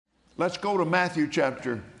Let's go to Matthew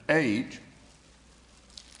chapter 8.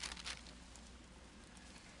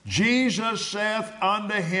 Jesus saith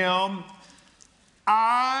unto him,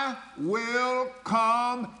 I will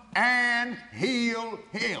come and heal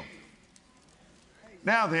him.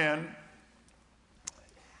 Now then,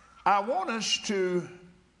 I want us to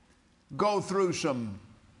go through some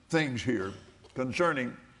things here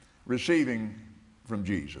concerning receiving from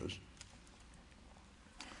Jesus.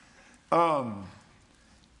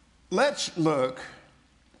 Let's look.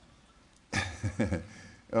 I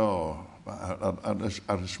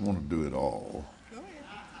just want to do it all.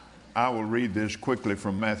 I will read this quickly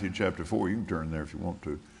from Matthew chapter 4. You can turn there if you want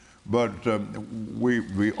to. But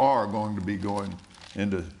we are going to be going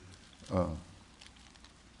into,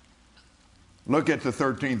 look at the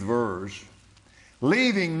 13th verse.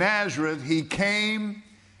 Leaving Nazareth, he came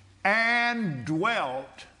and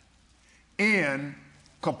dwelt in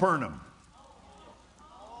Capernaum.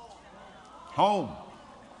 Home.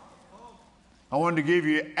 I wanted to give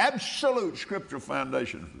you absolute scriptural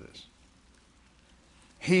foundation for this.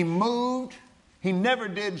 He moved. He never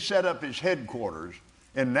did set up his headquarters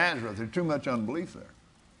in Nazareth. There's too much unbelief there.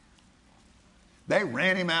 They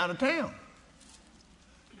ran him out of town.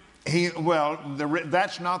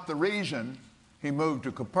 That's not the reason he moved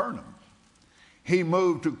to Capernaum. He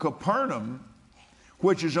moved to Capernaum,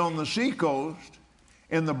 which is on the seacoast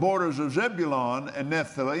in the borders of Zebulun and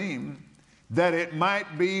Nephthalim, that it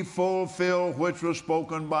might be fulfilled which was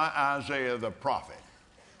spoken by Isaiah the prophet.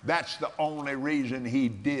 That's the only reason he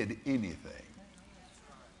did anything.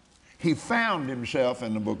 He found himself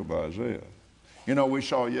in the book of Isaiah. You know, we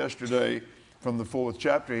saw yesterday from the 4th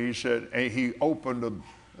chapter, he said, he opened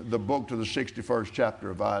the book to the 61st chapter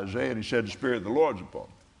of Isaiah, and he said, the Spirit of the Lord's upon me.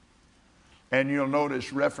 And you'll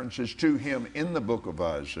notice references to him in the book of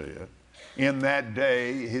Isaiah. In that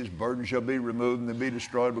day, his burden shall be removed and they be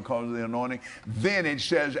destroyed because of the anointing. Then it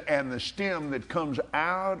says, and the stem that comes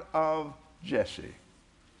out of Jesse.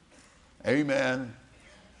 Amen.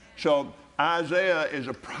 So Isaiah is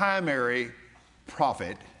a primary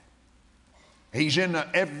prophet. He's in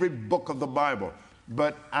every book of the Bible.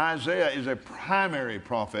 But Isaiah is a primary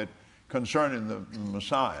prophet concerning the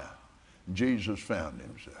Messiah. Jesus found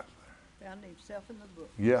himself there. Found himself in the book.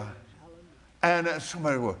 Yeah. And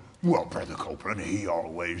somebody will, well, Brother Copeland, he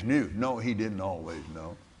always knew. No, he didn't always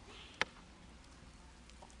know.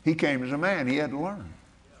 He came as a man. He had to learn.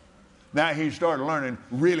 Now he started learning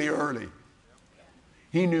really early.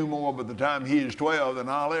 He knew more by the time he is 12 than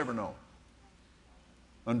I'll ever know.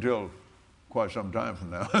 Until quite some time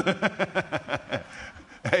from now.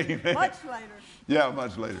 Amen. Much later. Yeah,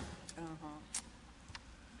 much later.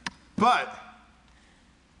 But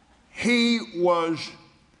he was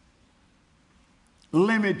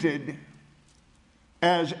limited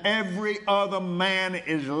as every other man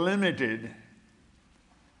is limited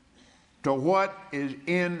to what is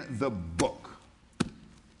in the book.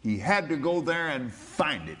 He had to go there and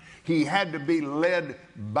find it. He had to be led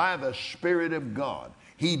by the Spirit of God.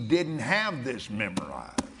 He didn't have this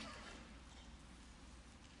memorized.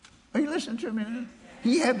 Are you listening to me now?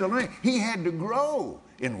 He had to learn. He had to grow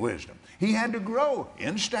in wisdom. He had to grow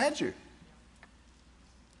in stature.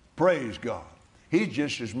 Praise God. He's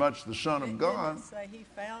just as much the Son of God. Didn't it say he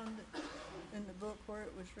found it in the book where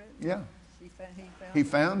it was written? Yeah. He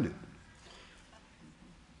found it.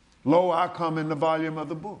 Lo, I come in the volume of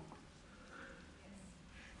the book.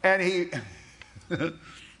 And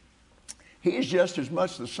he's just as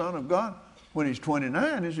much the Son of God when he's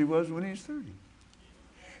 29 as he was when he's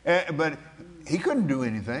 30. But he couldn't do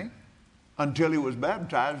anything until he was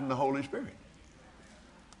baptized in the Holy Spirit.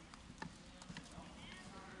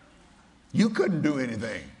 You couldn't do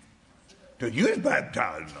anything till you was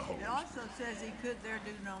baptized in the Holy Spirit. It also says he could there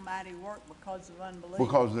do no mighty work because of unbelief.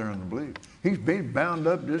 Because they're unbelief. He's being bound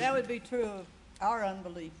up. That would be true of our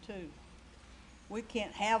unbelief too. We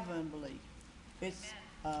can't have unbelief. It's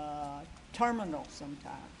terminal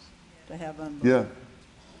sometimes to have unbelief. Yeah.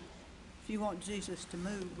 If you want Jesus to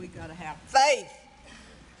move, we got to have faith.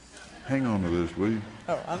 Hang on to this, will you?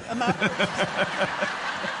 Oh, am I?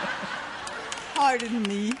 Pardon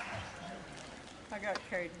me. I got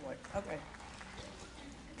carried away. Okay.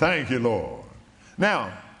 Thank you, Lord.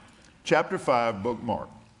 Now, chapter 5, bookmark.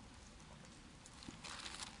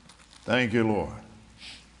 Thank you, Lord.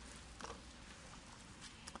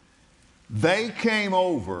 They came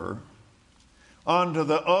over onto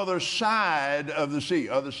the other side of the sea,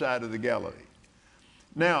 other side of the Galilee.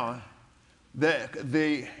 Now,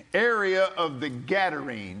 the area of the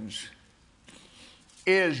Gadarenes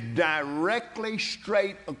is directly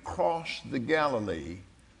straight across the Galilee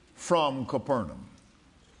from Capernaum.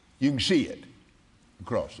 You can see it.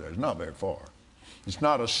 across there. It's not very far. It's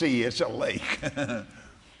not a sea, it's a lake.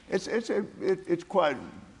 It's quite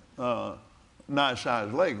a nice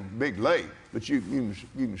sized lake, big lake, but you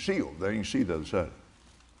can see over there. You can see the other side.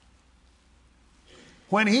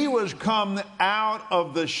 When he was come out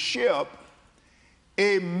of the ship,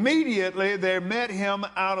 immediately there met him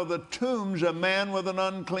out of the tombs a man with an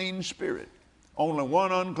unclean spirit. Only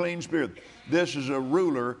one unclean spirit. This is a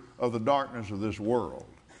ruler of the darkness of this world.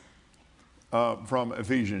 From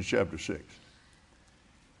Ephesians chapter 6.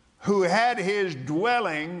 Who had his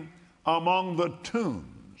dwelling among the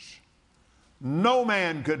tombs. No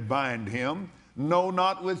man could bind him, no,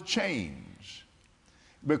 not with chains,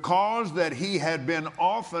 because that he had been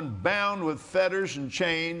often bound with fetters and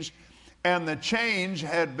chains, and the chains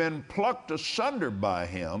had been plucked asunder by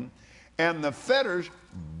him, and the fetters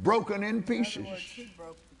broken in pieces. In other words, he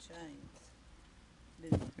broke the chains.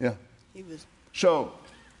 Didn't he? Yeah. He was. So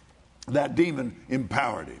that demon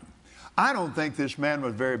empowered him. I don't think this man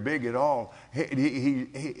was very big at all.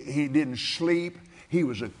 He didn't sleep. He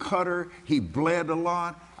was a cutter. He bled a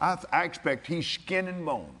lot. I expect he's skin and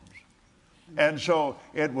bones. And so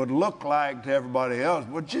it would look like to everybody else,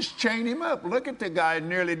 well, just chain him up. Look at the guy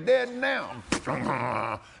nearly dead now.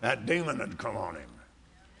 That demon had come on him.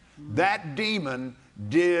 That demon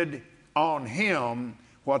did on him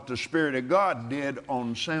what the Spirit of God did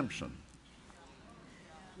on Samson.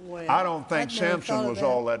 Well, I don't think Samson was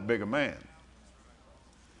all that big a man.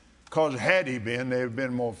 Because had he been, they'd have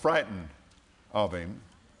been more frightened of him.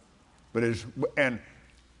 But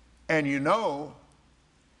and you know,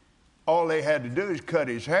 all they had to do is cut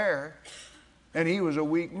his hair, and he was a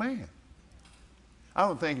weak man. I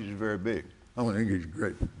don't think he's very big. I don't think he's a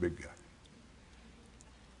great big guy.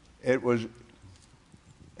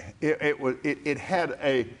 It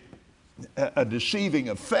had a deceiving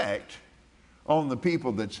effect on the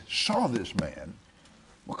people that saw this man,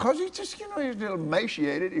 because he's just, he's a little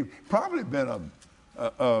emaciated. He'd probably been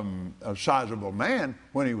a sizable man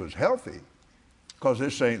when he was healthy, because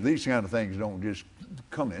these kind of things don't just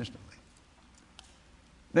come instantly.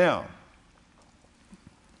 Now,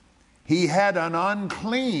 he had an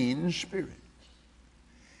unclean spirit.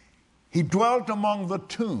 He dwelt among the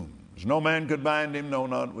tombs. No man could bind him, no,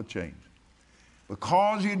 not with chains.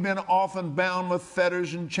 Because he'd been often bound with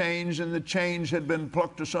fetters and chains, and the chains had been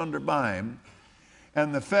plucked asunder by him,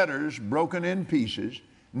 and the fetters broken in pieces,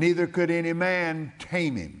 neither could any man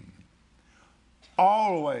tame him.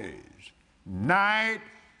 Always, night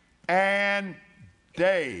and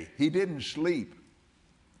day, he didn't sleep.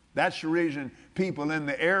 That's the reason people in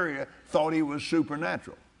the area thought he was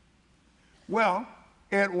supernatural. Well,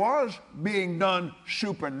 it was being done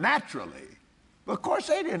supernaturally. But of course,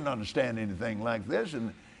 they didn't understand anything like this.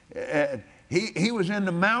 And he was in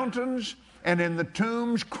the mountains and in the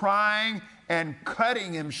tombs crying and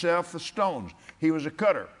cutting himself with stones. He was a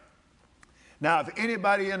cutter. Now, if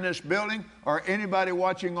anybody in this building or anybody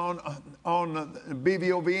watching on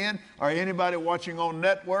BVOV or anybody watching on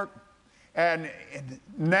network, and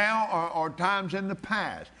now or times in the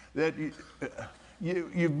past that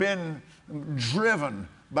you've been driven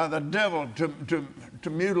by the devil to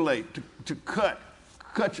mutilate, to cut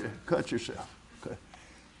yourself.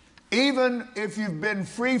 Even if you've been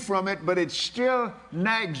free from it, but it still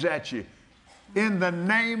nags at you. In the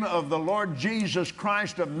name of the Lord Jesus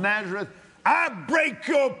Christ of Nazareth, I break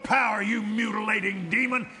your power, you mutilating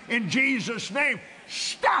demon, in Jesus' name.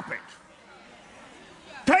 Stop it.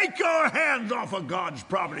 Take your hands off of God's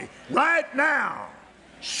property right now,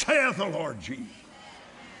 saith the Lord Jesus.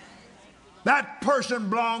 That person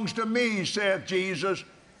belongs to me, saith Jesus.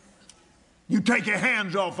 You take your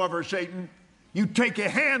hands off of her, Satan. You take your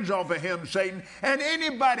hands off of him, Satan. And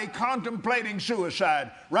anybody contemplating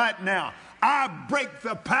suicide right now, I break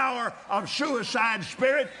the power of suicide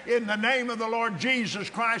spirit in the name of the Lord Jesus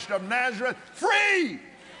Christ of Nazareth. Free!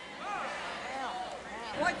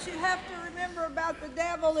 What you have to remember about the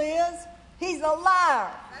devil is he's a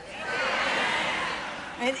liar.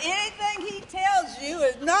 And anything he tells you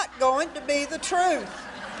is not going to be the truth.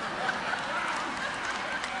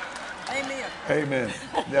 Amen. Amen.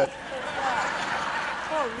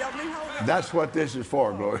 That's what this is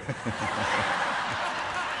for, Gloria.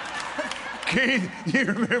 Keith, you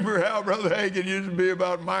remember how Brother Hagin used to be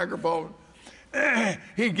about microphones?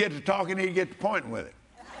 He'd get to talking, he'd get to pointing with it.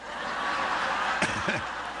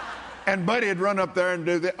 And Buddy would run up there and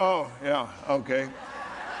do the, oh, yeah, okay.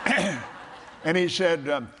 And he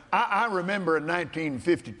said, I remember in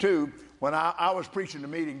 1952 when I was preaching a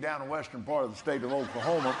meeting down in the western part of the state of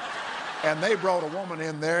Oklahoma, and they brought a woman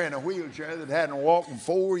in there in a wheelchair that hadn't walked in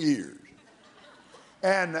 4 years.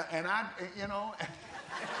 And I,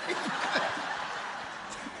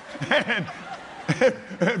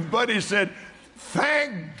 And Buddy said,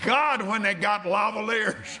 thank God when they got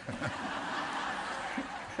lavaliers.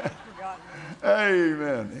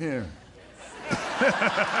 Amen. Here.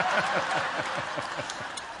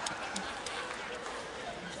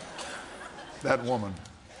 That woman.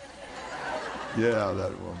 Yeah,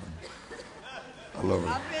 that woman. I love her.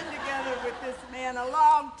 I've been together with this man a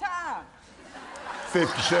long time.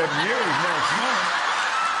 57 years next month.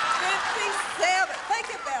 57. Think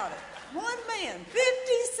about it. One man, 57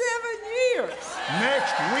 years.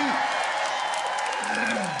 Next week.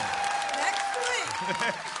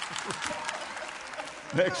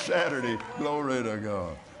 Next Saturday. Glory to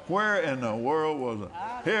God. Where in the world was it?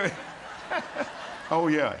 Here. Oh,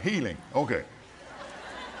 yeah, healing. Okay.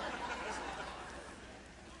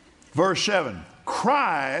 Verse 7.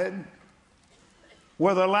 Cried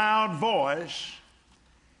with a loud voice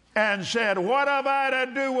and said, what have I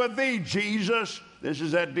to do with thee, Jesus? This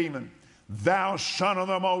is that demon. Thou Son of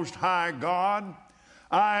the Most High God,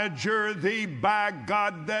 I adjure thee by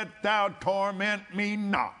God that thou torment me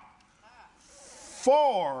not.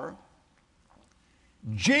 For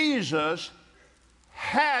Jesus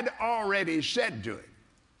had already said to him.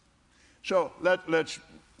 So let's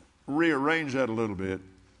rearrange that a little bit.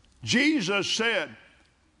 Jesus said,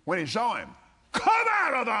 when he saw him, come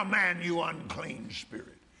out of the man, you unclean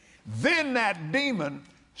spirit. Then that demon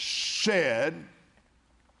said,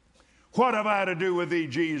 what have I to do with thee,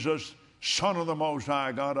 Jesus, Son of the Most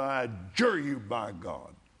High God? I adjure you by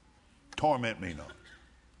God, torment me not.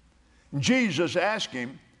 Jesus asked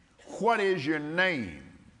him, what is your name?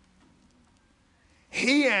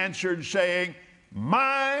 He answered, saying,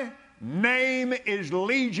 my name is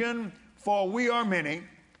Legion, for we are many.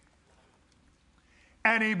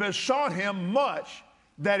 And he besought him much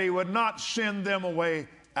that he would not send them away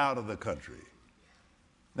out of the country.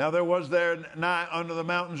 Now there was there nigh unto the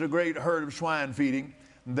mountains a great herd of swine feeding.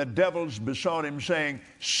 The devils besought him, saying,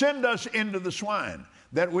 send us into the swine,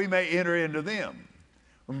 that we may enter into them.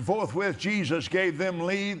 And forthwith Jesus gave them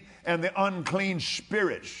leave, and the unclean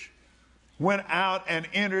spirits went out and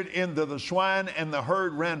entered into the swine, and the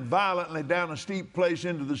herd ran violently down a steep place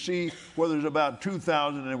into the sea, where there's about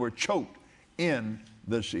 2,000, and they were choked in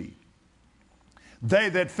the sea. They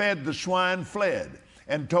that fed the swine fled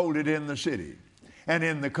and told it in the city and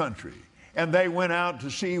in the country. And they went out to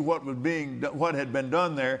see what had been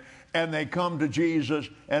done there. And they come to Jesus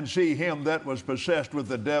and see him that was possessed with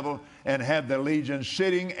the devil and had the legion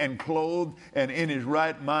sitting and clothed and in his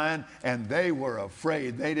right mind. And they were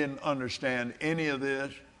afraid. They didn't understand any of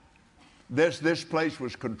this. This place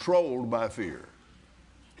was controlled by fear.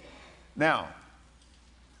 Now,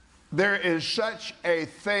 there is such a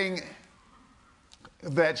thing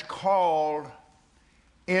that's called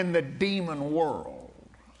in the demon world.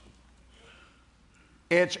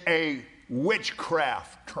 It's a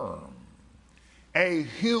witchcraft term, a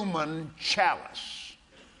human chalice.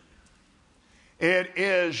 It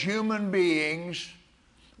is human beings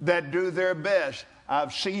that do their best.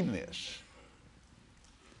 I've seen this.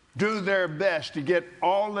 Do their best to get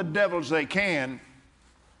all the devils they can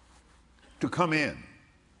to come in.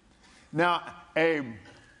 Now, a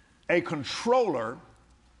controller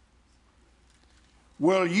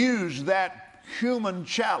will use that human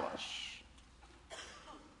chalice.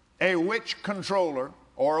 A witch controller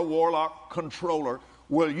or a warlock controller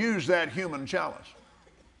will use that human chalice.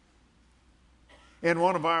 In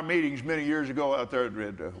one of our meetings many years ago out there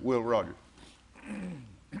at Will Rogers,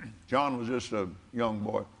 John was just a young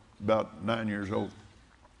boy, about 9 years old.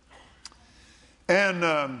 And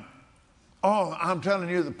I'm telling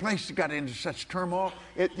you, the place got into such turmoil.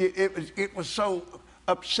 It was so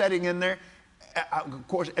upsetting in there. Of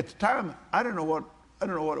course, at the time, I didn't know what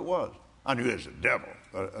it was. I knew it was the devil,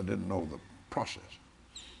 but I didn't know the process.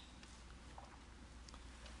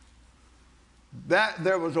 That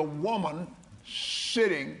there was a woman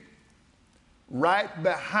sitting right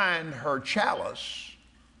behind her chalice,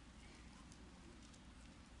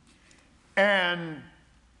 and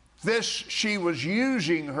she was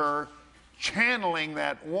using her, channeling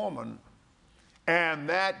that woman, and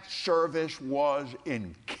that service was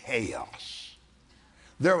in chaos.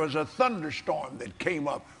 There was a thunderstorm that came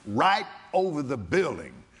up right over the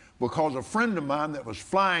building because a friend of mine that was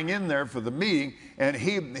flying in there for the meeting, and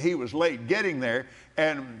he was late getting there,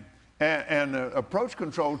 and approach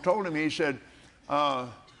control told him, he said,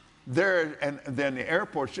 and then the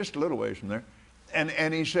airport's just a little ways from there,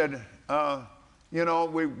 and he said, you know,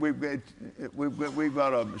 we've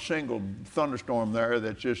got a single thunderstorm there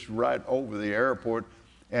that's just right over the airport,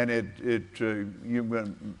 and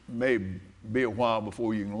you may be a while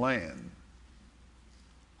before you can land.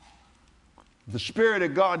 the Spirit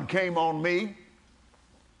of God came on me,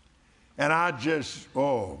 and I just,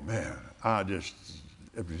 oh man,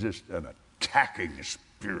 it was just an attacking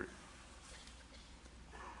spirit.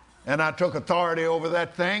 And I took authority over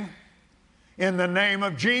that thing in the name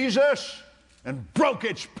of Jesus and broke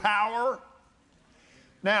its power.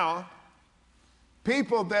 Now,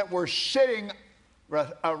 people that were sitting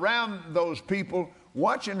around those people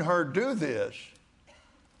watching her do this,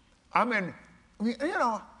 I mean, you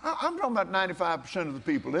know, I'm talking about 95% of the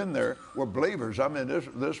people in there were believers. I mean,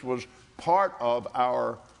 this was part of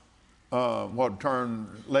our what turned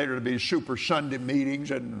later to be Super Sunday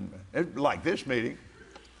meetings, and like this meeting,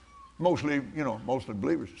 mostly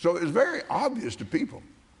believers. So it was very obvious to people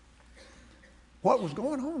what was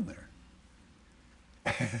going on there.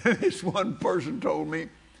 This one person told me,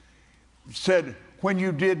 said, when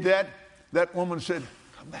you did that, that woman said,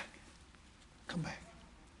 come back, come back,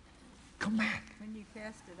 come back. When you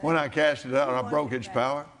cast it out. When I cast it out, I broke its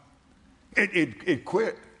power. It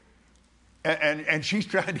quit. And she's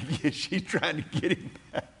trying to get him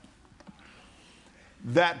back.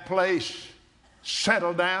 That place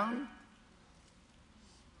settled down.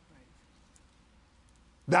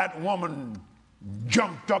 That woman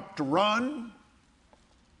jumped up to run,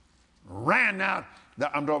 ran out.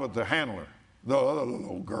 I'm talking about the handler. The other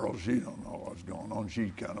little girl, she don't know what's going on.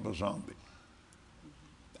 She's kind of a zombie.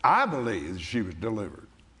 I believe that she was delivered.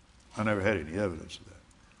 I never had any evidence of that.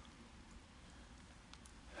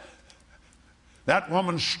 That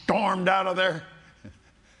woman stormed out of there.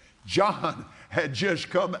 John had just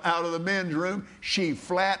come out of the men's room. She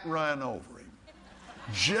flat ran over him.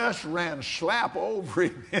 Just ran slap over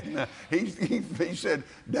him. And he said,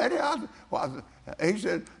 Daddy, he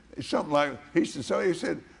said something like, he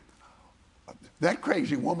said, that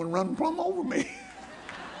crazy woman run plumb over me.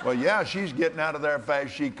 Well, yeah, she's getting out of there as fast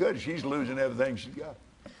as she could. She's losing everything she's got.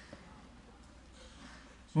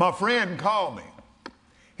 My friend called me.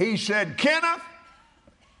 He said, Kenneth,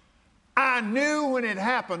 I knew when it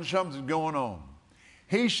happened something's going on.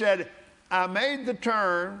 He said, I made the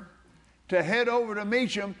turn to head over to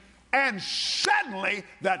meet him, and suddenly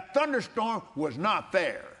that thunderstorm was not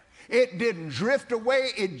there. It didn't drift away,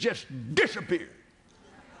 it just disappeared.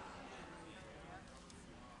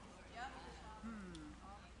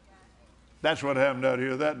 That's what happened out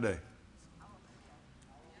here that day.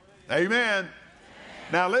 Amen.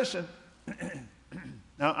 Now listen,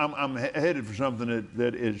 now I'm headed for something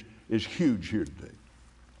that is huge here today.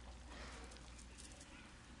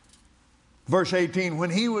 Verse 18, when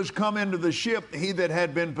he was come into the ship, he that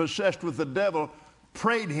had been possessed with the devil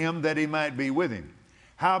prayed him that he might be with him.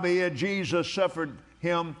 Howbeit Jesus suffered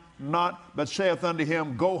him not, but saith unto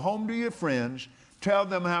him, Go home to your friends, tell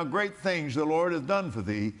them how great things the Lord hath done for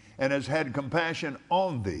thee, and has had compassion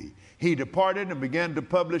on thee. He departed and began to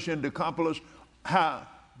publish in Decapolis how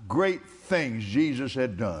great things Jesus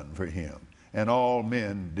had done for him. And all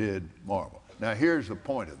men did marvel. Now here's the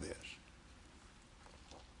point of this.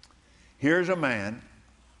 Here's a man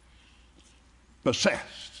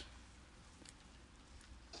possessed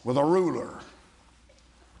with a ruler.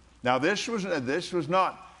 Now this was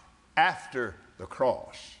not after the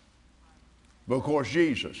cross, but of course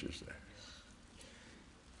Jesus is there.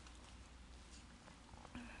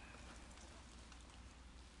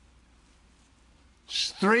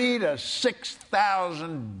 It's 3,000 to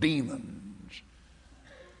 6,000 demons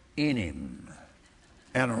in him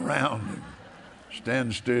and around him.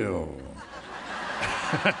 Stand still.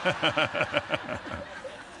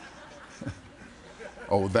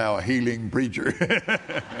 Oh, thou healing preacher.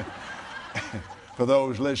 For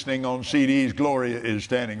those listening on CDs, Gloria is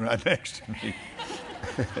standing right next to me.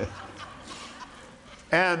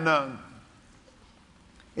 And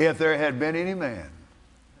if there had been any man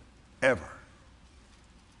ever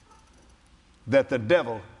that the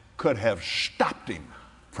devil could have stopped him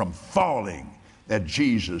from falling at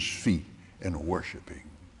Jesus' feet and worshiping,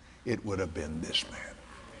 it would have been this man.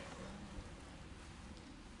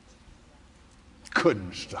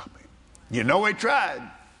 Couldn't stop him. You know he tried.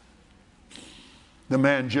 The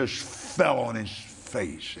man just fell on his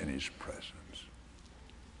face in his presence.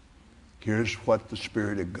 Here's what the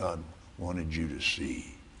Spirit of God wanted you to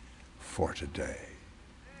see for today.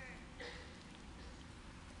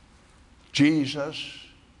 Jesus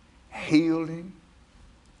healed him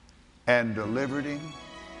and delivered him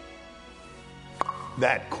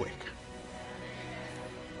that quick.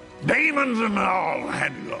 Demons and all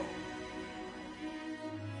had to go.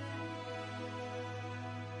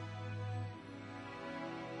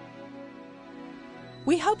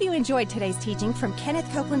 We hope you enjoyed today's teaching from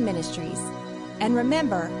Kenneth Copeland Ministries. And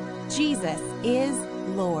remember, Jesus is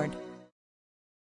Lord.